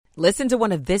Listen to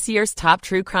one of this year's top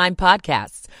true crime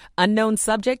podcasts. Unknown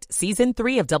Subject, Season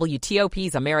 3 of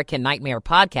WTOP's American Nightmare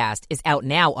podcast is out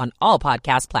now on all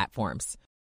podcast platforms.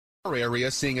 Our area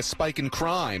seeing a spike in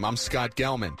crime. I'm Scott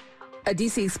Gelman. A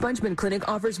D.C. expungement clinic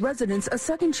offers residents a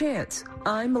second chance.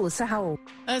 I'm Melissa Howell.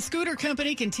 A scooter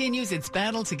company continues its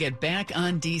battle to get back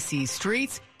on D.C.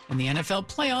 streets, and the NFL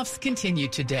playoffs continue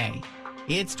today.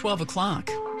 It's 12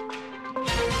 o'clock.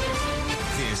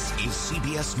 This is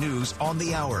CBS News on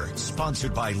the Hour,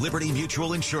 sponsored by Liberty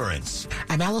Mutual Insurance.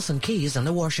 I'm Allison Keyes in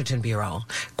the Washington Bureau.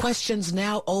 Questions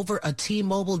now over a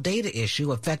T-Mobile data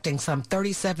issue affecting some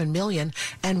 37 million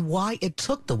and why it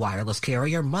took the wireless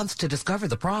carrier months to discover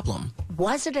the problem.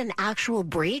 Was it an actual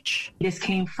breach? This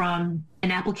came from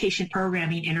an application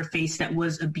programming interface that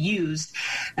was abused.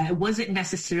 It wasn't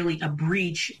necessarily a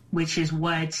breach, which is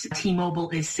what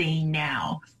T-Mobile is saying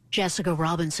now. Jessica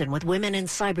Robinson with Women in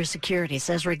Cybersecurity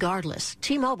says regardless,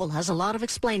 T-Mobile has a lot of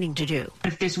explaining to do.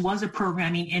 If this was a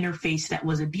programming interface that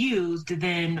was abused,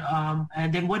 then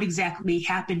what exactly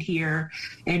happened here,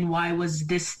 and why was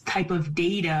this type of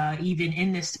data even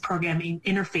in this programming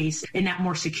interface and not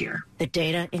more secure? The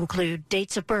data include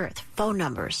dates of birth, phone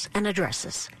numbers, and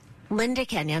addresses. Linda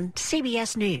Kenyon,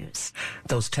 CBS News.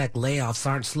 Those tech layoffs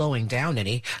aren't slowing down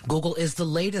any. Google is the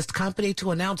latest company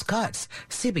to announce cuts.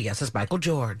 CBS's Michael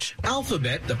George.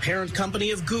 Alphabet, the parent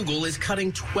company of Google, is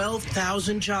cutting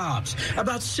 12,000 jobs,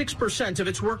 about 6% of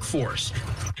its workforce.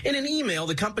 In an email,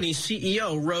 the company's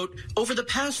CEO wrote, "Over the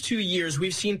past 2 years,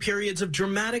 we've seen periods of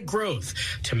dramatic growth.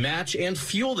 To match and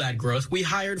fuel that growth, we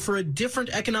hired for a different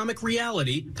economic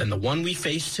reality than the one we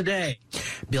face today."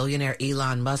 Billionaire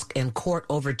Elon Musk in court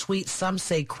over tweets some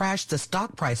say crashed the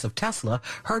stock price of Tesla,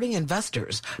 hurting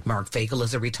investors. Mark Fagel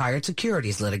is a retired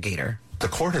securities litigator. The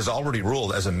court has already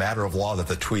ruled as a matter of law that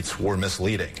the tweets were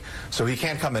misleading. So he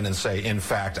can't come in and say, in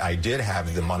fact, I did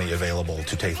have the money available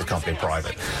to take the company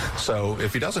private. So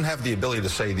if he doesn't have the ability to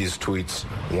say these tweets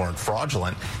weren't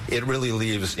fraudulent, it really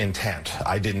leaves intent.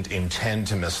 I didn't intend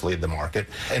to mislead the market.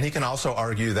 And he can also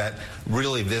argue that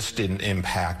really this didn't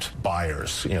impact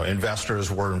buyers. You know,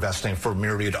 investors were investing for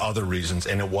myriad other reasons,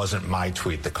 and it wasn't my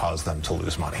tweet that caused them to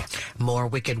lose money. More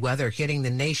wicked weather hitting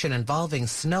the nation involving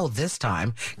snow this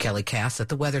time. Kelly Cass at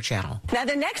the Weather Channel. Now,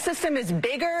 the next system is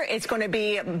bigger. It's going to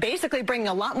be basically bringing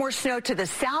a lot more snow to the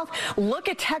south. Look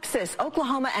at Texas,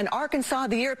 Oklahoma, and Arkansas.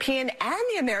 The European and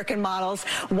the American models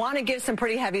want to get some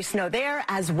pretty heavy snow there,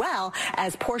 as well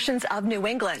as portions of New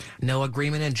England. No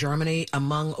agreement in Germany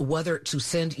among whether to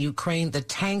send Ukraine the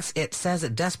tanks it says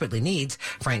it desperately needs.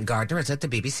 Frank Gardner is at the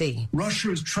BBC.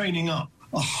 Russia is training up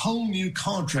a whole new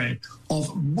cadre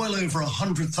of well over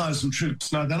 100,000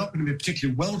 troops. Now, they're not going to be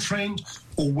particularly well-trained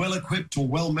or well-equipped or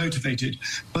well-motivated,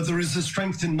 but there is a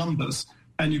strength in numbers.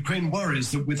 And Ukraine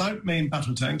worries that without main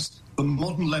battle tanks, the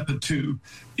modern Leopard 2,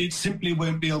 it simply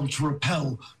won't be able to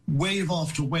repel wave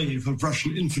after wave of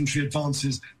Russian infantry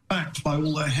advances backed by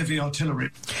all their heavy artillery.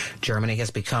 Germany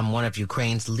has become one of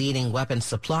Ukraine's leading weapons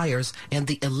suppliers in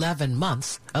the 11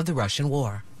 months of the Russian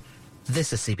war.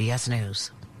 This is CBS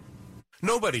News.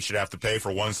 Nobody should have to pay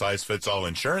for one-size-fits-all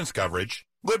insurance coverage.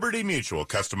 Liberty Mutual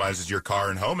customizes your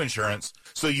car and home insurance,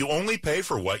 so you only pay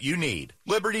for what you need.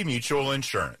 Liberty Mutual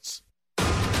Insurance.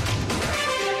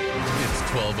 It's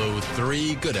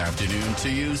 12:03. Good afternoon to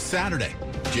you. Saturday,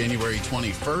 January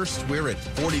 21st. We're at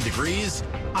 40 degrees.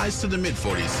 Highs to the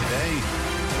mid-40s today.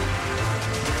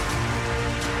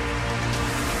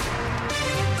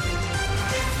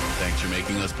 Thanks for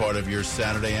making us part of your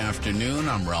Saturday afternoon.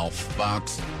 I'm Ralph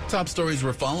Fox. Top stories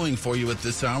we're following for you at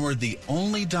this hour. The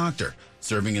only doctor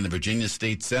serving in the Virginia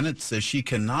State Senate says she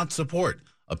cannot support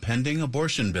a pending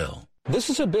abortion bill.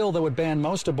 This is a bill that would ban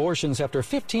most abortions after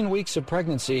 15 weeks of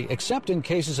pregnancy, except in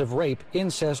cases of rape,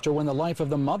 incest, or when the life of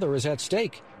the mother is at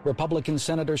stake. Republican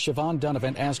Senator Siobhan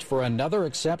Donovan asked for another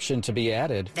exception to be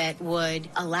added. That would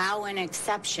allow an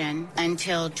exception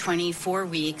until 24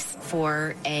 weeks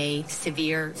for a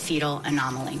severe fetal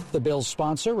anomaly. The bill's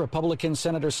sponsor, Republican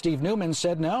Senator Steve Newman,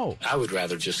 said no. I would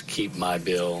rather just keep my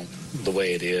bill the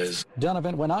way it is.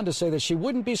 Donovan went on to say that she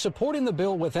wouldn't be supporting the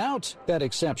bill without that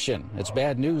exception. It's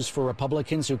bad news for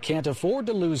Republicans who can't afford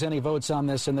to lose any votes on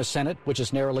this in the Senate, which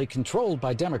is narrowly controlled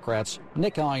by Democrats.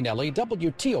 Nick Einelli,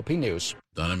 WTOP News.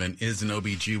 Donovan is an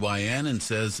OBGYN and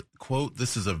says, quote,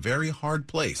 "This is a very hard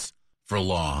place for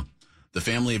law." The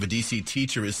family of a D.C.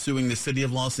 teacher is suing the city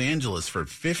of Los Angeles for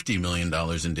 $50 million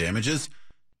in damages.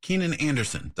 Keenan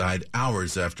Anderson died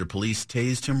hours after police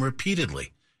tased him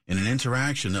repeatedly in an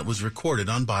interaction that was recorded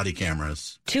on body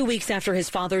cameras. 2 weeks after his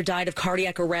father died of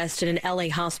cardiac arrest in an L.A.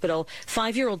 hospital,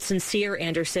 5-year-old Sincere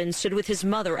Anderson stood with his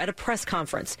mother at a press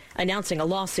conference announcing a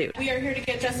lawsuit. We are here to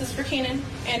get justice for Keenan,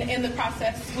 and in the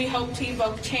process, we hope to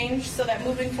evoke change so that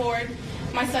moving forward,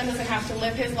 my son doesn't have to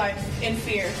live his life in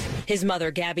fear. His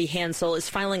mother, Gabby Hansel, is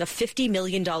filing a $50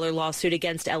 million lawsuit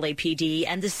against LAPD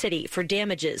and the city for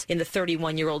damages in the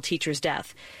 31-year-old teacher's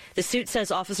death. The suit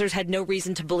says officers had no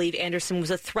reason to believe Anderson was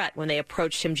a threat when they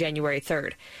approached him January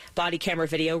 3rd. Body camera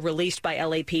video released by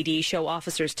LAPD show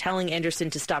officers telling Anderson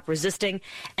to stop resisting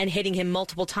and hitting him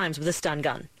multiple times with a stun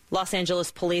gun. Los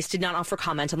Angeles police did not offer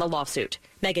comment on the lawsuit.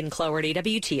 Megan Cloherty,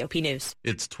 WTOP News.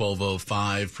 It's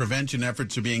 12:05. Prevention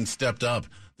efforts are being stepped up.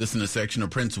 This in a section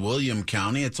of Prince William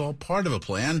County. It's all part of a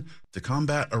plan to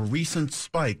combat a recent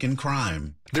spike in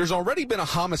crime. There's already been a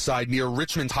homicide near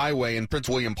Richmond Highway and Prince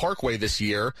William Parkway this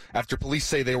year after police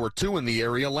say there were 2 in the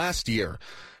area last year.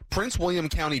 Prince William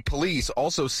County Police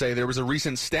also say there was a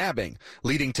recent stabbing,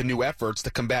 leading to new efforts to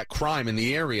combat crime in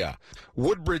the area.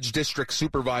 Woodbridge District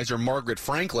Supervisor Margaret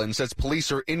Franklin says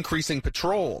police are increasing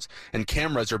patrols and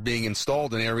cameras are being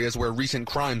installed in areas where recent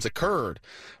crimes occurred.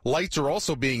 Lights are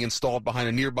also being installed behind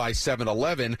a nearby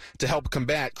 7-Eleven to help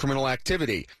combat criminal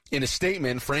activity. In a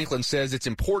statement, Franklin says it's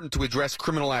important to address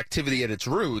criminal activity at its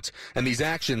roots, and these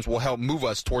actions will help move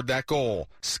us toward that goal.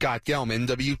 Scott Gelman,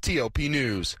 WTOP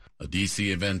News. A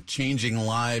D.C. event changing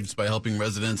lives by helping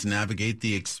residents navigate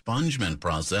the expungement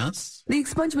process. The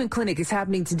expungement clinic is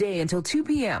happening today until 2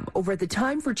 p.m. over at the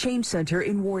Time for Change Center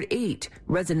in Ward 8.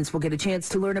 Residents will get a chance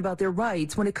to learn about their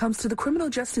rights when it comes to the criminal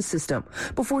justice system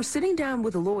before sitting down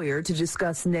with a lawyer to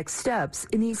discuss next steps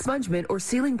in the expungement or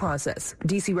sealing process.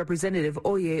 D.C. Representative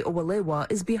Oye Owalewa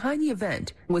is behind the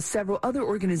event with several other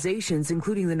organizations,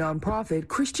 including the nonprofit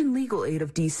Christian Legal Aid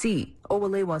of D.C.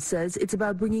 Owalewa says it's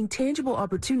about bringing tangible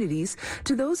opportunities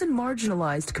to those in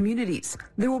marginalized communities.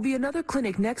 There will be another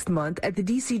clinic next month at the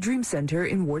D.C. Dream Center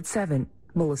in Ward 7.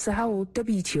 Melissa Howell,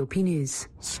 WTOP News.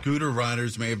 Scooter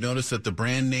riders may have noticed that the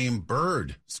brand name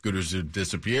Bird scooters have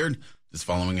disappeared, just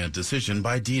following a decision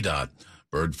by DDOT.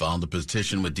 Bird filed a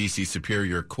petition with D.C.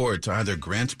 Superior Court to either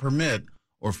grant permit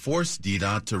or force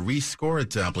DDOT to rescore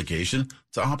its application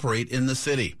to operate in the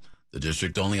city. The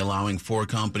district only allowing 4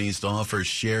 companies to offer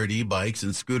shared e-bikes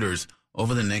and scooters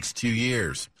over the next 2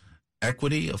 years.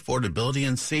 Equity, affordability,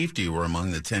 and safety were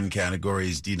among the 10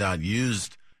 categories DDOT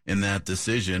used in that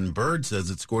decision. Bird says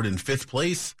it scored in 5th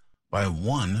place by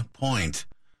 1 point.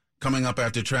 Coming up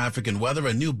after traffic and weather,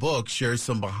 a new book shares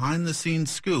some behind-the-scenes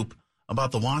scoop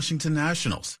about the Washington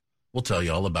Nationals. We'll tell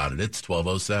you all about it. It's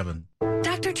 12:07.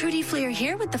 Dr. Trudy Fleer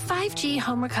here with the 5G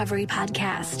Home Recovery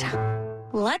Podcast.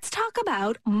 Let's talk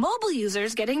about mobile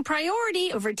users getting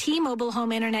priority over T-Mobile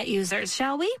home internet users,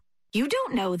 shall we? You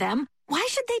don't know them. Why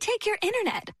should they take your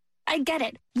internet? I get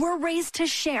it. We're raised to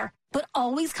share, but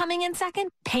always coming in second,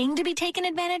 paying to be taken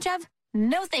advantage of?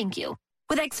 No, thank you.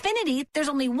 With Xfinity, there's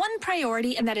only one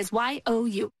priority, and that is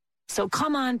YOU. So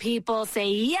come on, people, say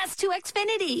yes to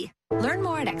Xfinity. Learn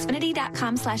more at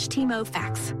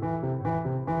xfinity.com/TMOFax.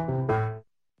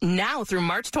 Now through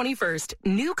March 21st,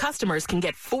 new customers can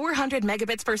get 400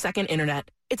 megabits per second internet.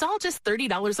 It's all just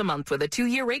 $30 a month with a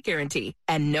 2-year rate guarantee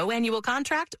and no annual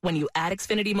contract when you add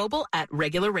Xfinity Mobile at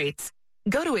regular rates.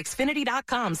 Go to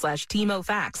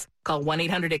xfinity.com/TMOFax, call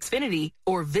 1-800-XFINITY,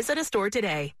 or visit a store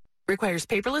today. Requires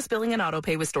paperless billing and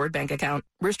autopay with stored bank account.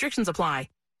 Restrictions apply.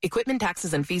 Equipment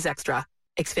taxes and fees extra.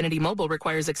 Xfinity Mobile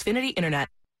requires Xfinity Internet.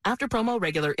 After promo,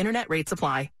 regular internet rates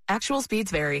apply. Actual speeds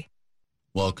vary.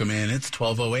 Welcome in. It's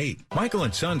 12:08. Michael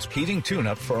and Son's heating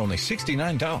tune-up for only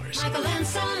 $69. Michael and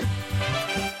Son.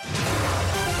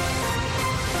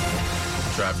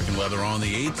 Traffic and weather on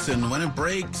the 8s, and when it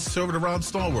breaks, over to Rob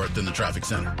Stallworth in the traffic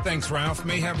center. Thanks, Ralph.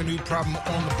 May have a new problem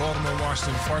on the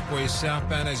Baltimore-Washington Parkway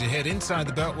southbound as you head inside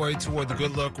the Beltway toward the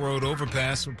Good Luck Road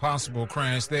overpass. A possible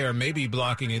crash there, maybe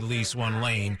blocking at least one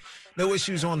lane. No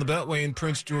issues on the Beltway in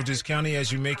Prince George's County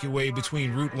as you make your way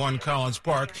between Route 1 College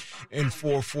Park and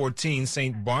 414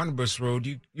 St. Barnabas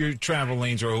Road. Your travel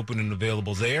lanes are open and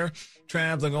available there.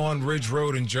 Traveling on Ridge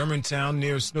Road in Germantown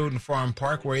near Snowden Farm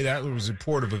Parkway, that was a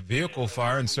report of a vehicle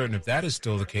fire, and certain if that is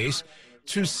still the case.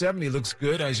 270 looks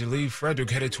good as you leave Frederick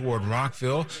headed toward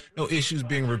Rockville. No issues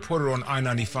being reported on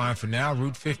I-95 for now.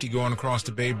 Route 50 going across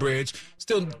the Bay Bridge.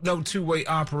 Still no two-way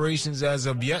operations as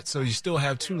of yet, so you still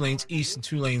have 2 lanes east and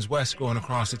 2 lanes west going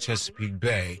across the Chesapeake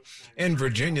Bay. In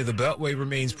Virginia, the Beltway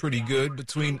remains pretty good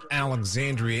between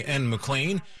Alexandria and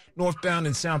McLean. Northbound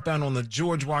and southbound on the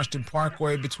George Washington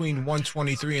Parkway between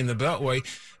 123 and the Beltway.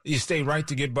 You stay right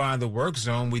to get by the work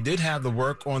zone. We did have the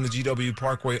work on the GW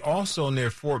Parkway also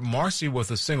near Fort Marcy with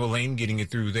a single lane getting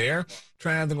it through there.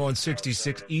 Traveling on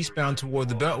 66 eastbound toward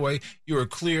the Beltway, you are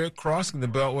clear crossing the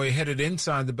Beltway, headed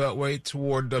inside the Beltway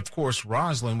toward, of course,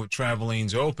 Roslyn with travel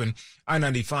lanes open.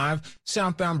 I-95,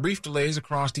 southbound brief delays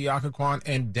across the Occoquan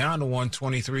and down to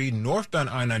 123. Northbound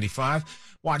I-95,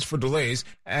 watch for delays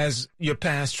as you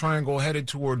pass Triangle headed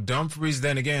toward Dumfries,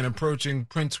 then again approaching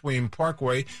Prince William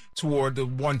Parkway toward the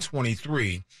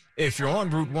 123. If you're on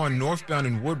Route 1 northbound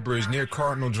in Woodbridge near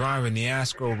Cardinal Drive and the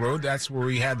Asco Road, that's where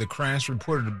we had the crash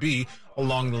reported to be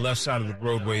along the left side of the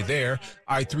roadway there.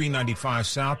 I-395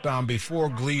 southbound before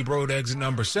Glebe Road exit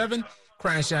number 7.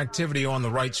 Crash activity on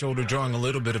the right shoulder drawing a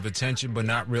little bit of attention, but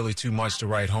not really too much to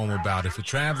write home about. If you're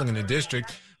traveling in the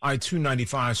district,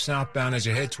 I-295 southbound as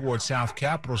you head towards South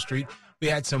Capitol Street, we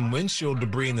had some windshield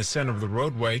debris in the center of the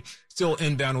roadway. Still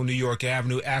inbound on New York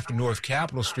Avenue after North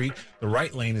Capitol Street. The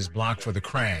right lane is blocked for the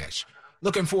crash.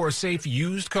 Looking for a safe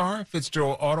used car?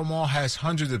 Fitzgerald Auto Mall has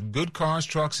hundreds of good cars,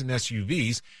 trucks, and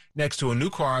SUVs. Next to a new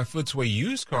car, Fitzway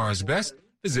Used Cars Best.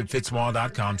 Visit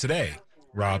fitzmall.com today.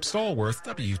 Rob Stallworth,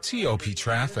 WTOP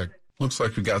Traffic. Looks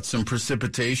like we got some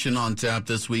precipitation on tap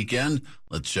this weekend.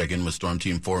 Let's check in with Storm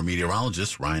Team 4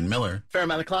 meteorologist Ryan Miller. Fair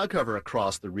amount of cloud cover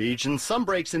across the region. Some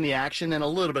breaks in the action and a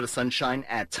little bit of sunshine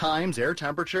at times. Air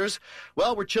temperatures,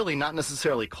 well, we're chilly, not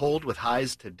necessarily cold, with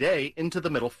highs today into the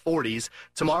middle 40s.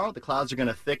 Tomorrow, the clouds are going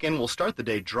to thicken. We'll start the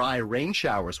day dry. Rain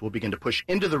showers will begin to push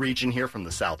into the region here from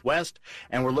the southwest.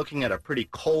 And we're looking at a pretty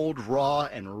cold, raw,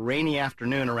 and rainy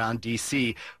afternoon around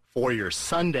D.C. for your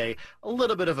Sunday. A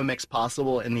little bit of a mix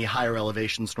possible in the higher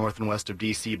elevations north and west of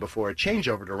D.C. before a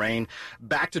changeover to rain.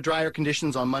 Back to drier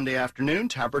conditions on Monday afternoon.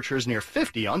 Temperatures near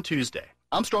 50 on Tuesday.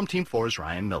 I'm Storm Team 4's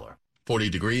Ryan Miller. 40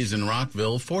 degrees in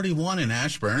Rockville, 41 in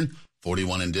Ashburn,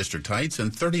 41 in District Heights,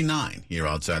 and 39 here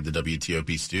outside the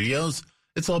WTOP studios.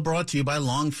 It's all brought to you by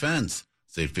Long Fence.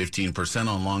 Save 15%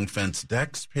 on Long Fence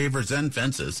decks, pavers, and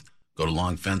fences. Go to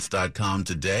longfence.com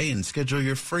today and schedule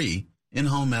your free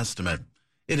in-home estimate.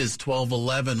 It is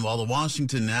 12:11. While the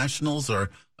Washington Nationals are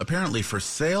apparently for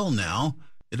sale now,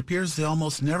 it appears they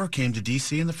almost never came to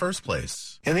D.C. in the first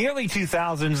place. In the early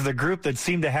 2000s, the group that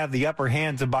seemed to have the upper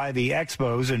hand to buy the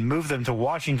Expos and move them to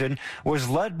Washington was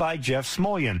led by Jeff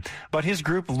Smulyan. But his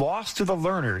group lost to the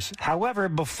Lerners. However,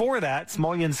 before that,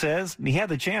 Smulyan says he had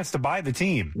the chance to buy the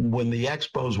team. When the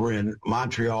Expos were in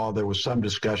Montreal, there was some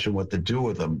discussion what to do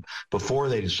with them before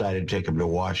they decided to take them to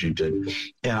Washington.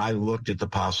 And I looked at the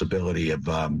possibility of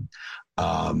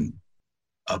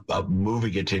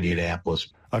moving it to Indianapolis.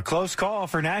 A close call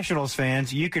for Nationals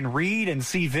fans. You can read and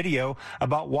see video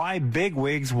about why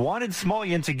bigwigs wanted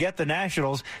Smulyan to get the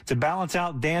Nationals to balance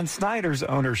out Dan Snyder's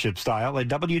ownership style at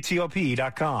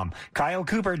WTOP.com. Kyle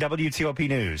Cooper, WTOP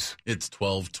News. It's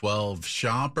 12:12.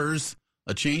 Shoppers,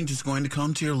 a change is going to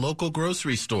come to your local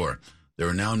grocery store. There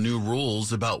are now new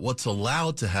rules about what's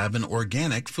allowed to have an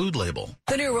organic food label.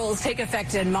 The new rules take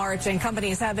effect in March, and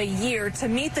companies have a year to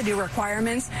meet the new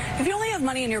requirements. If you only have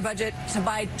money in your budget to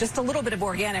buy just a little bit of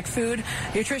organic food,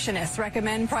 nutritionists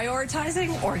recommend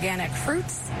prioritizing organic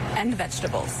fruits and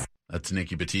vegetables. That's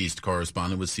Nikki Batiste,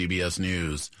 correspondent with CBS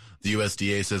News. The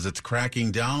USDA says it's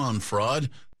cracking down on fraud,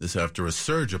 this after a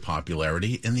surge of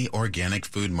popularity in the organic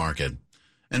food market.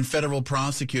 And federal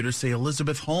prosecutors say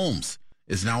Elizabeth Holmes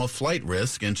is now a flight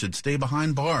risk and should stay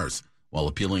behind bars while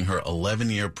appealing her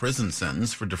 11-year prison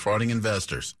sentence for defrauding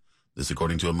investors. This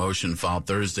according to a motion filed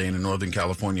Thursday in a Northern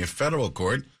California federal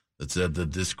court that said the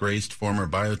disgraced former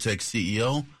biotech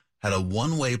CEO had a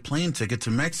one-way plane ticket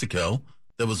to Mexico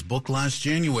that was booked last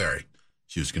January.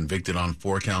 She was convicted on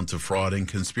 4 counts of fraud and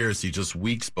conspiracy just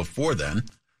weeks before then.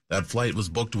 That flight was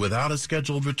booked without a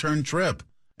scheduled return trip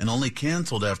and only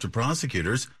canceled after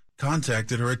prosecutors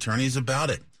contacted her attorneys about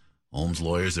it. Holmes'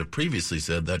 lawyers have previously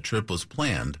said that trip was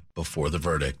planned before the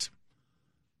verdict.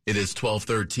 It is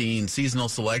 12:13. Seasonal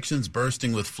selections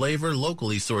bursting with flavor,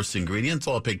 locally sourced ingredients,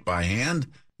 all picked by hand.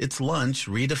 It's lunch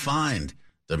redefined.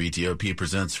 WTOP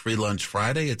presents Free Lunch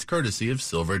Friday. It's courtesy of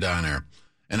Silver Diner.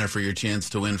 Enter for your chance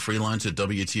to win free lunch at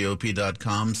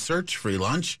WTOP.com. Search Free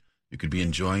Lunch. You could be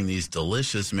enjoying these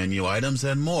delicious menu items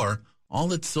and more,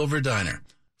 all at Silver Diner.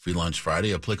 Free Lunch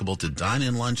Friday applicable to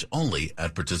dine-in lunch only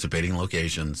at participating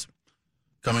locations.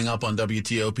 Coming up on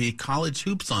WTOP, college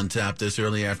hoops on tap this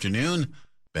early afternoon.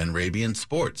 Ben Rabian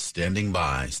Sports standing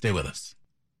by. Stay with us.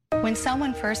 When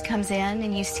someone first comes in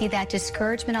and you see that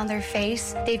discouragement on their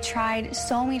face, they've tried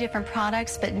so many different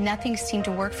products, but nothing seemed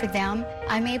to work for them.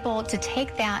 I'm able to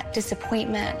take that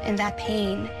disappointment and that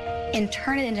pain and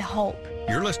turn it into hope.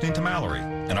 You're listening to Mallory,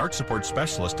 an art support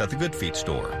specialist at the Good Feet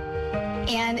store.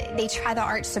 And they try the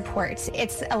art supports.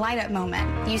 It's a light up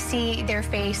moment. You see their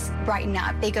face brighten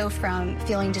up. They go from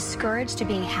feeling discouraged to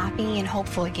being happy and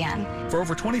hopeful again. For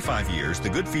over 25 years, the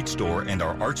Good Feet store and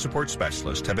our art support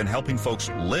specialist have been helping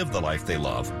folks live the life they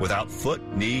love without foot,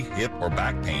 knee, hip, or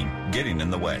back pain getting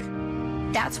in the way.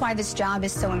 That's why this job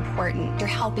is so important. You're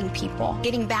helping people,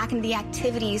 getting back into the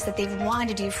activities that they've wanted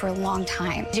to do for a long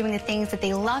time, doing the things that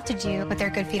they love to do with their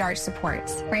Good Feet art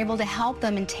supports. We're able to help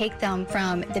them and take them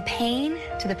from the pain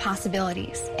to the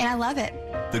possibilities. And I love it.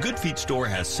 The Good Feet store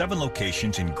has 7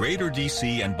 locations in Greater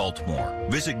D.C. and Baltimore.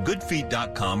 Visit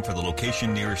goodfeet.com for the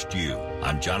location nearest you.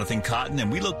 I'm Jonathan Cotton,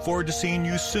 and we look forward to seeing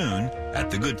you soon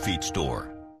at the Good Feet store.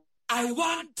 I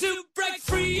want to break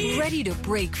free. Ready to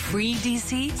break free,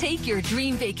 DC? Take your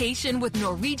dream vacation with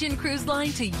Norwegian Cruise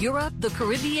Line to Europe, the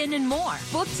Caribbean, and more.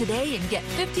 Book today and get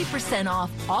 50%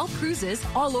 off all cruises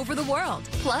all over the world.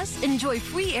 Plus, enjoy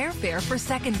free airfare for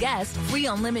second guests, free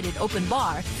unlimited open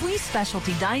bar, free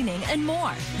specialty dining, and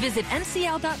more. Visit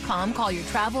ncl.com, call your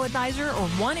travel advisor, or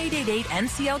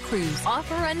 1-888-NCL-CRUISE.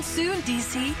 Offer ends soon,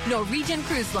 DC. Norwegian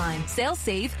Cruise Line. Sail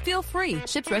safe, feel free.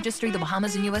 Ships registry the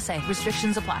Bahamas and USA.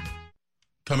 Restrictions apply.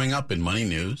 Coming up in Money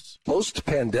News. Most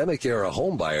pandemic-era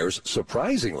homebuyers,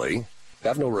 surprisingly,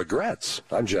 have no regrets.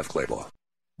 I'm Jeff Claybaugh.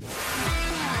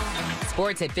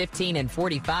 Sports at 15 and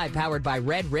 45, powered by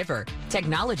Red River.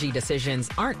 Technology decisions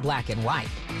aren't black and white.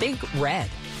 Think red.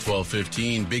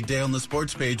 12:15, big day on the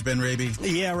sports page, Ben Raby.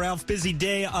 Yeah, Ralph, busy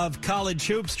day of college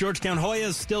hoops. Georgetown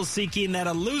Hoyas still seeking that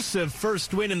elusive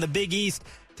first win in the Big East.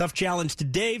 Tough challenge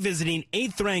today, visiting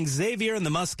 8th-ranked Xavier, and the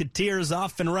Musketeers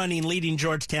off and running, leading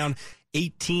Georgetown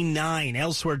 18-9.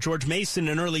 Elsewhere, George Mason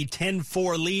an early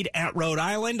 10-4 lead at Rhode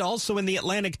Island. Also in the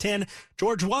Atlantic 10,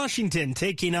 George Washington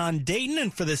taking on Dayton.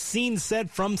 And for the scene set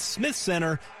from Smith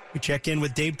Center, we check in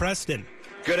with Dave Preston.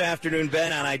 Good afternoon,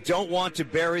 Ben, and I don't want to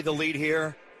bury the lead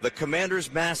here. The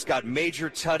Commanders' mascot, Major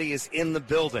Tuddy, is in the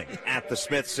building at the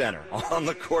Smith Center. On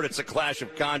the court, it's a clash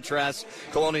of contrasts.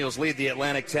 Colonials lead the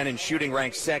Atlantic 10 in shooting,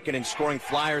 ranked second in scoring.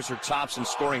 Flyers are tops in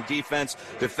scoring defense,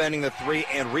 defending the 3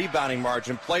 and rebounding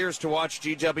margin. Players to watch: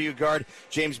 GW guard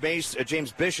James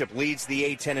Bishop leads the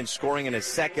A-10 in scoring and is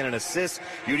second in assists.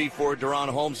 UD forward Deron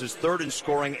Holmes is third in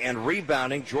scoring and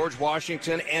rebounding. George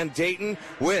Washington and Dayton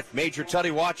with Major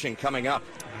Tuddy watching coming up.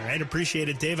 All right, appreciate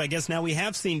it, Dave. I guess now we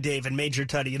have seen Dave and Major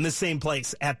Tuddy in the same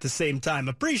place at the same time.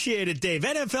 Appreciate it, Dave.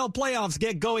 NFL playoffs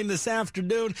get going this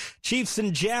afternoon. Chiefs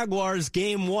and Jaguars,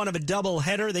 game 1 of a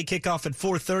doubleheader. They kick off at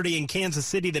 4:30 in Kansas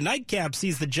City. The nightcap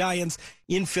sees the Giants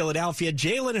in Philadelphia.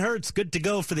 Jalen Hurts good to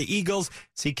go for the Eagles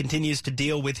as he continues to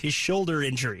deal with his shoulder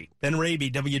injury. Ben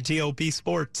Raby, WTOP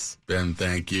Sports. Ben,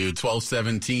 thank you.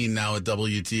 12:17 now at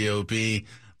WTOP.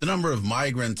 The number of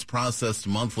migrants processed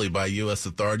monthly by U.S.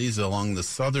 authorities along the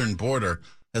southern border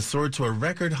has soared to a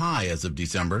record high as of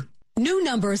December. New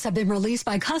numbers have been released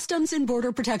by Customs and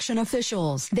Border Protection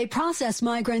officials. They processed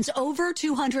migrants over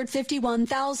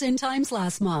 251,000 times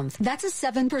last month. That's a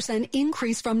 7%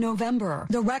 increase from November.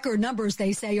 The record numbers,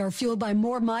 they say, are fueled by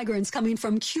more migrants coming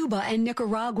from Cuba and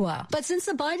Nicaragua. But since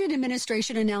the Biden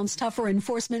administration announced tougher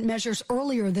enforcement measures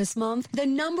earlier this month, the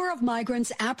number of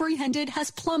migrants apprehended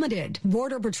has plummeted.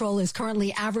 Border Patrol is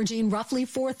currently averaging roughly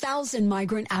 4,000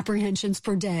 migrant apprehensions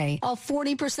per day, a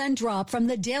 40% drop from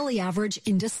the daily average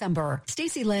in December.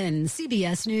 Stacey Lynn,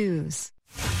 CBS News.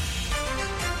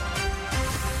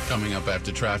 Coming up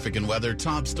after traffic and weather,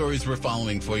 top stories we're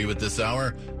following for you at this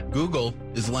hour. Google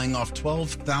is laying off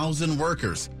 12,000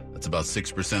 workers. That's about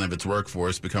 6% of its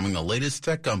workforce, becoming the latest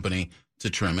tech company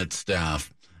to trim its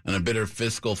staff. And a bitter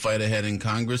fiscal fight ahead in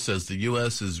Congress as the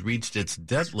U.S. has reached its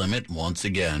debt limit once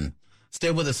again. Stay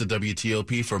with us at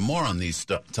WTOP for more on these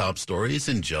top stories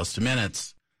in just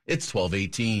minutes. It's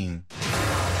 12:18.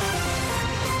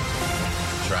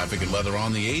 Traffic and weather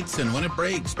on the 8s, and when it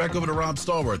breaks, back over to Rob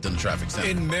Stallworth in the traffic center.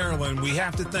 In Maryland, we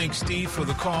have to thank Steve for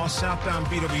the call. Southbound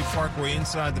BW Parkway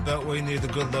inside the Beltway near the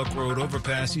Good Luck Road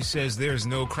overpass. He says there's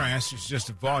no crash. It's just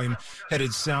a volume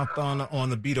headed southbound on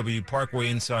the BW Parkway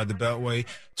inside the Beltway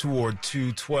toward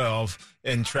 212,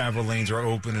 and travel lanes are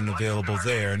open and available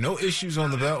there. No issues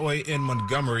on the Beltway in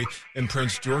Montgomery and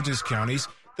Prince George's counties.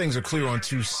 Things are clear on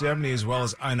 270 as well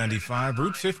as I-95.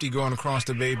 Route 50 going across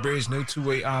the Bay Bridge. No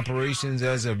two-way operations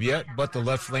as of yet, but the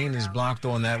left lane is blocked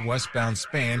on that westbound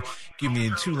span, giving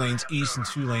you 2 lanes east and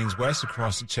 2 lanes west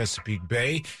across the Chesapeake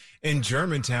Bay. In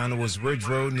Germantown, it was Ridge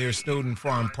Road near Snowden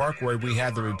Farm Parkway. We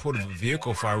had the report of a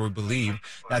vehicle fire. We believe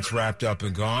that's wrapped up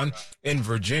and gone. In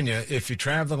Virginia, if you're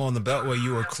traveling on the Beltway,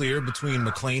 you are clear between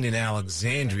McLean and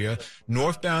Alexandria.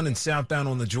 Northbound and southbound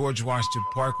on the George Washington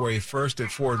Parkway, first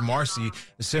at Fort Marcy,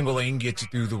 a single lane gets you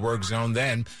through the work zone.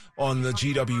 Then on the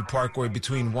GW Parkway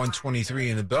between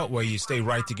 123 and the Beltway, you stay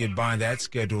right to get by that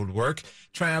scheduled work.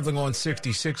 Traveling on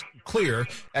 66 clear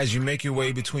as you make your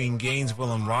way between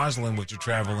Gainesville and Roslyn with your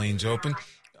travel lanes open.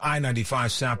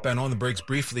 I-95 southbound on the brakes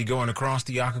briefly going across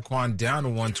the Occoquan down to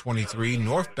 123.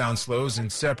 Northbound slows in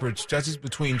separate stretches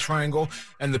between Triangle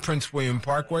and the Prince William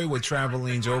Parkway with travel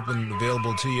lanes open and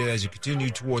available to you as you continue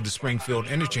toward the Springfield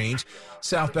interchange.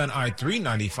 Southbound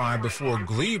I-395 before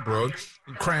Glebe Road.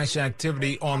 Crash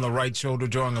activity on the right shoulder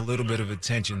drawing a little bit of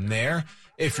attention there.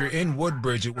 If you're in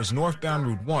Woodbridge, it was northbound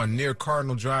Route 1 near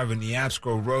Cardinal Drive and the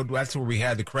Neabsco Road. That's where we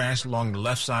had the crash along the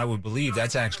left side. We believe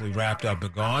that's actually wrapped up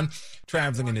and gone.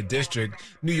 Traveling in the district,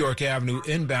 New York Avenue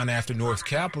inbound after North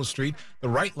Capitol Street. The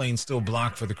right lane still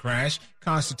blocked for the crash.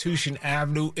 Constitution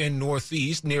Avenue in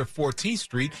Northeast near 14th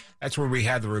Street. That's where we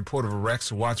had the report of a wreck,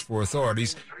 so watch for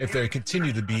authorities if they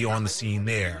continue to be on the scene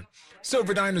there.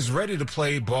 Silver Diner's ready to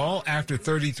play ball after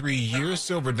 33 years.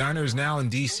 Silver Diner is now in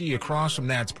D.C. across from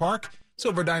Nats Park.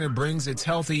 Silver Diner brings its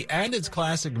healthy and its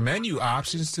classic menu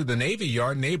options to the Navy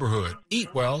Yard neighborhood.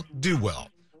 Eat well, do well.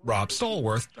 Rob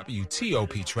Stallworth,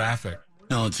 WTOP Traffic.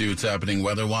 Now let's see what's happening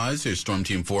weather-wise. Here's Storm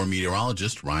Team 4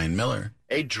 meteorologist Ryan Miller.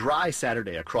 A dry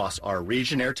Saturday across our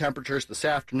region. Air temperatures this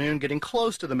afternoon getting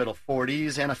close to the middle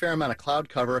 40s and a fair amount of cloud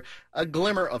cover. A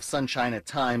glimmer of sunshine at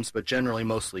times, but generally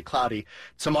mostly cloudy.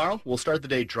 Tomorrow, we'll start the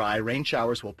day dry. Rain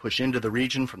showers will push into the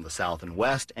region from the south and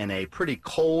west, and a pretty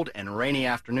cold and rainy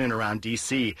afternoon around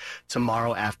D.C.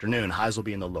 tomorrow afternoon. Highs will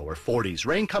be in the lower 40s.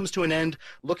 Rain comes to an end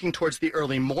looking towards the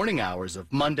early morning hours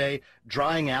of Monday,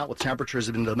 drying out with temperatures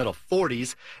into the middle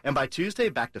 40s, and by Tuesday,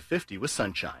 back to 50 with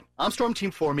sunshine. I'm Storm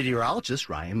Team 4 meteorologist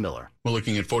Ryan Miller. We're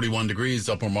looking at 41 degrees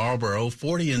Upper Marlboro,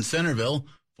 40 in Centerville,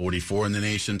 44 in the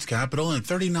nation's capital, and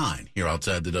 39 here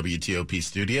outside the WTOP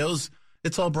studios.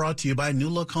 It's all brought to you by New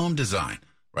Look Home Design.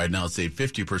 Right now, save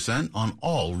 50% on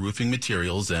all roofing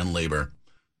materials and labor.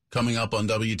 Coming up on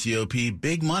WTOP,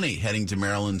 big money heading to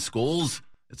Maryland schools.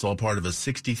 It's all part of a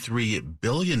 $63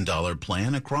 billion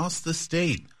plan across the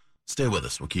state. Stay with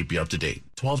us. We'll keep you up to date.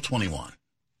 1221.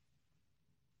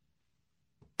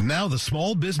 Now the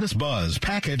Small Business Buzz,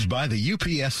 packaged by the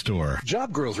UPS Store.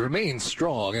 Job growth remains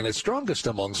strong, and it's strongest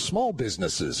among small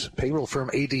businesses. Payroll firm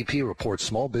ADP reports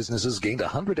small businesses gained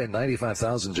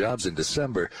 195,000 jobs in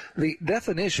December. The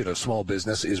definition of small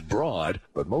business is broad,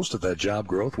 but most of that job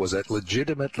growth was at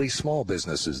legitimately small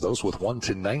businesses. Those with 1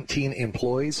 to 19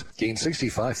 employees gained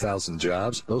 65,000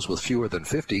 jobs. Those with fewer than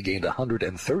 50 gained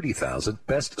 130,000.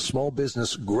 Best small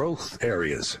business growth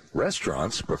areas: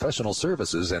 restaurants, professional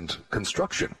services, and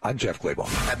construction. I'm Jeff Claiborne.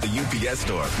 At the UPS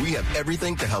Store, we have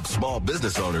everything to help small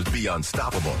business owners be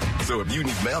unstoppable. So if you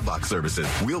need mailbox services,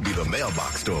 we'll be the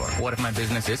mailbox store. What if my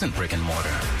business isn't brick and mortar?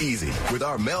 Easy. With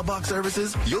our mailbox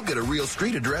services, you'll get a real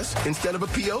street address instead of a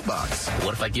P.O. box.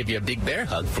 What if I give you a big bear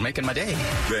hug for making my day?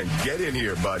 Then get in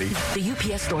here, buddy. The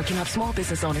UPS Store can help small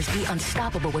business owners be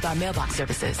unstoppable with our mailbox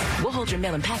services. We'll hold your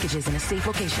mail and packages in a safe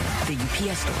location. The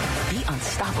UPS Store. Be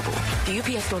unstoppable. The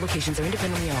UPS Store locations are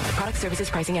independently owned. Product, services,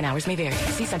 pricing, and hours may vary.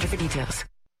 See Center for details.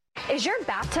 Is your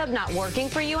bathtub not working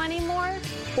for you anymore?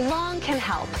 Long can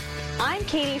help. I'm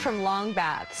Katie from Long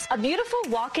Baths. A beautiful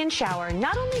walk-in shower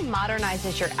not only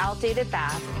modernizes your outdated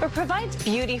bath, but provides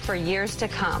beauty for years to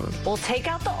come. We'll take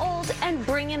out the old and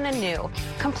bring in the new,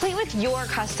 complete with your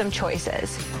custom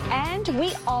choices. And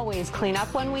we always clean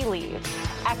up when we leave.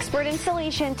 Expert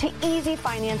installation to easy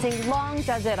financing, Long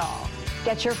does it all.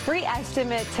 Get your free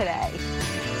estimate today.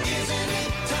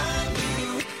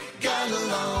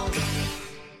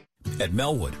 At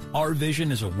Melwood, our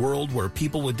vision is a world where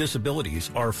people with disabilities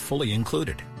are fully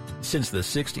included. Since the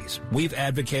 60s, we've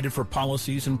advocated for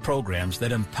policies and programs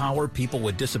that empower people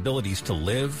with disabilities to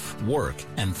live, work,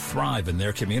 and thrive in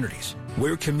their communities.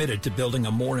 We're committed to building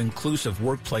a more inclusive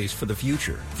workplace for the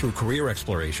future through career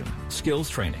exploration, skills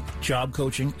training, job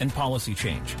coaching, and policy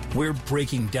change. We're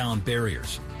breaking down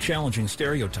barriers, challenging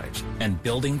stereotypes, and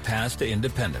building paths to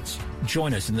independence.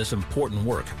 Join us in this important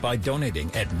work by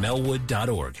donating at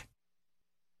melwood.org.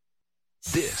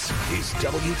 This is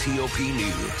WTOP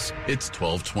News. It's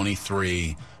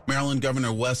 1223. Maryland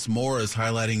Governor Wes Moore is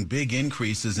highlighting big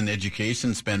increases in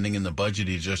education spending in the budget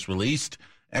he just released.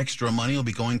 Extra money will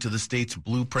be going to the state's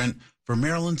blueprint for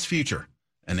Maryland's future,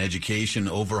 an education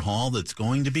overhaul that's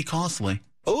going to be costly.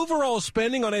 Overall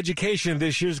spending on education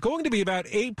this year is going to be about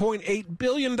 $8.8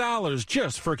 billion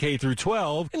just for K through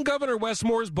 12. And Governor Wes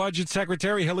Moore's Budget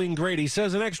Secretary Helene Grady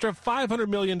says an extra $500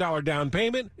 million down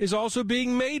payment is also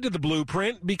being made to the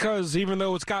blueprint because even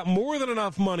though it's got more than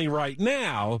enough money right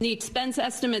now, the expense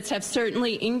estimates have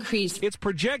certainly increased. It's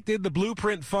projected the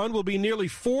blueprint fund will be nearly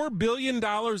 $4 billion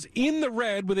in the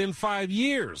red within 5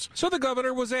 years. So the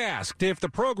governor was asked if the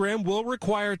program will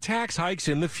require tax hikes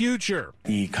in the future.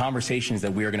 The conversations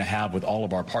that we are going to have with all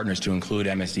of our partners, to include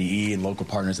MSDE and local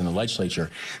partners in the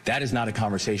legislature, that is not a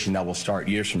conversation that will start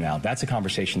years from now. That's a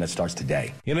conversation that starts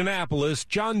today. In Annapolis,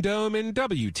 John Dome in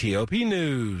WTOP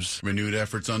News. Renewed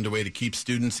efforts underway to keep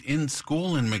students in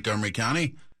school in Montgomery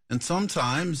County, and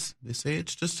sometimes they say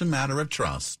it's just a matter of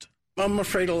trust. I'm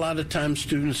afraid a lot of times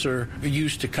students are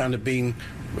used to kind of being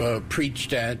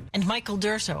preached at. And Michael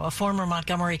Durso, a former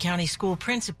Montgomery County school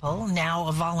principal, now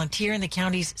a volunteer in the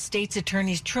county's state's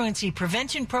attorney's truancy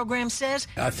prevention program, says,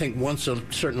 I think once a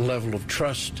certain level of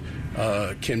trust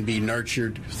can be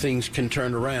nurtured, things can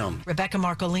turn around. Rebecca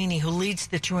Marcolini, who leads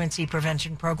the truancy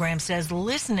prevention program, says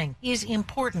listening is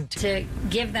important. To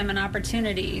give them an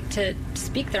opportunity to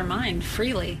speak their mind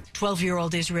freely.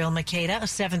 12-year-old Israel Makeda, a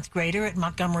 7th grader at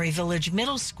Montgomery Village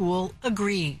Middle School,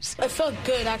 agrees. I felt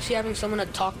good actually having someone to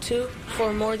talk to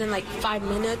for more than 5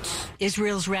 minutes.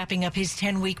 Israel's wrapping up his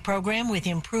 10-week program with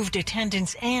improved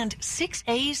attendance and 6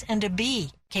 A's and a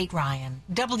B. Kate Ryan,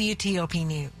 WTOP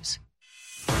News.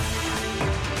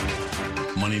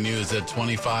 Money News at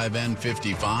 25 and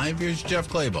 55. Here's Jeff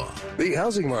Claybaugh. The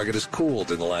housing market has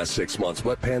cooled in the last 6 months,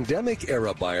 but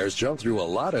pandemic-era buyers jumped through a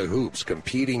lot of hoops,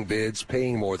 competing bids,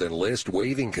 paying more than list,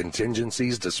 waiving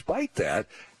contingencies. Despite that,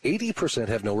 80%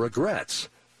 have no regrets.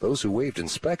 Those who waived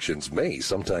inspections may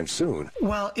sometime soon.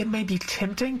 Well, it may be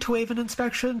tempting to waive an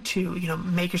inspection to,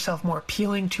 make yourself more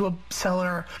appealing to a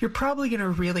seller. You're probably going to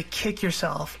really kick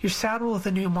yourself. You're saddled with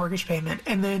a new mortgage payment,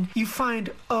 and then you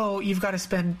find, you've got to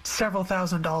spend several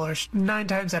 $1,000s. 9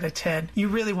 times out of 10, you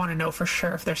really want to know for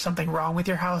sure if there's something wrong with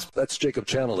your house. That's Jacob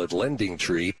Channel at Lending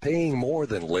Tree. Paying more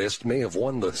than list may have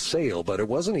won the sale, but it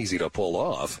wasn't easy to pull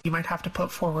off. You might have to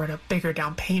put forward a bigger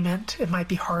down payment. It might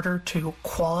be harder to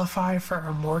qualify for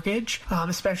a mortgage,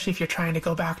 especially if you're trying to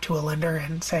go back to a lender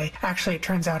and say, actually, it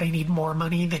turns out I need more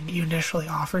money than you initially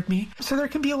offered me. So there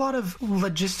can be a lot of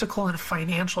logistical and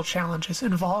financial challenges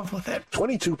involved with it.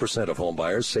 22% of home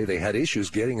buyers say they had issues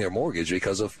getting their mortgage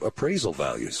because of appraisal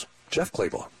values. Jeff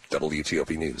Claybaugh,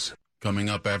 WTOP News. Coming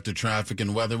up after traffic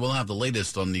and weather, we'll have the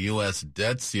latest on the U.S.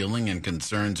 debt ceiling and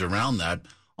concerns around that.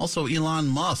 Also, Elon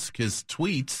Musk, his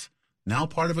tweets, now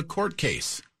part of a court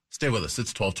case. Stay with us.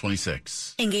 It's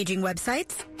 12:26. Engaging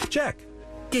websites? Check.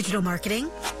 Digital marketing?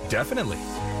 Definitely.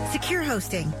 Secure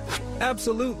hosting?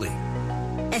 Absolutely.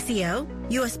 SEO?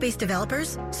 US-based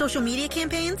developers? Social media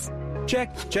campaigns?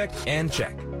 Check, check, and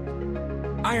check.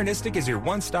 Ironistic is your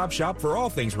one-stop shop for all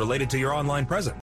things related to your online presence.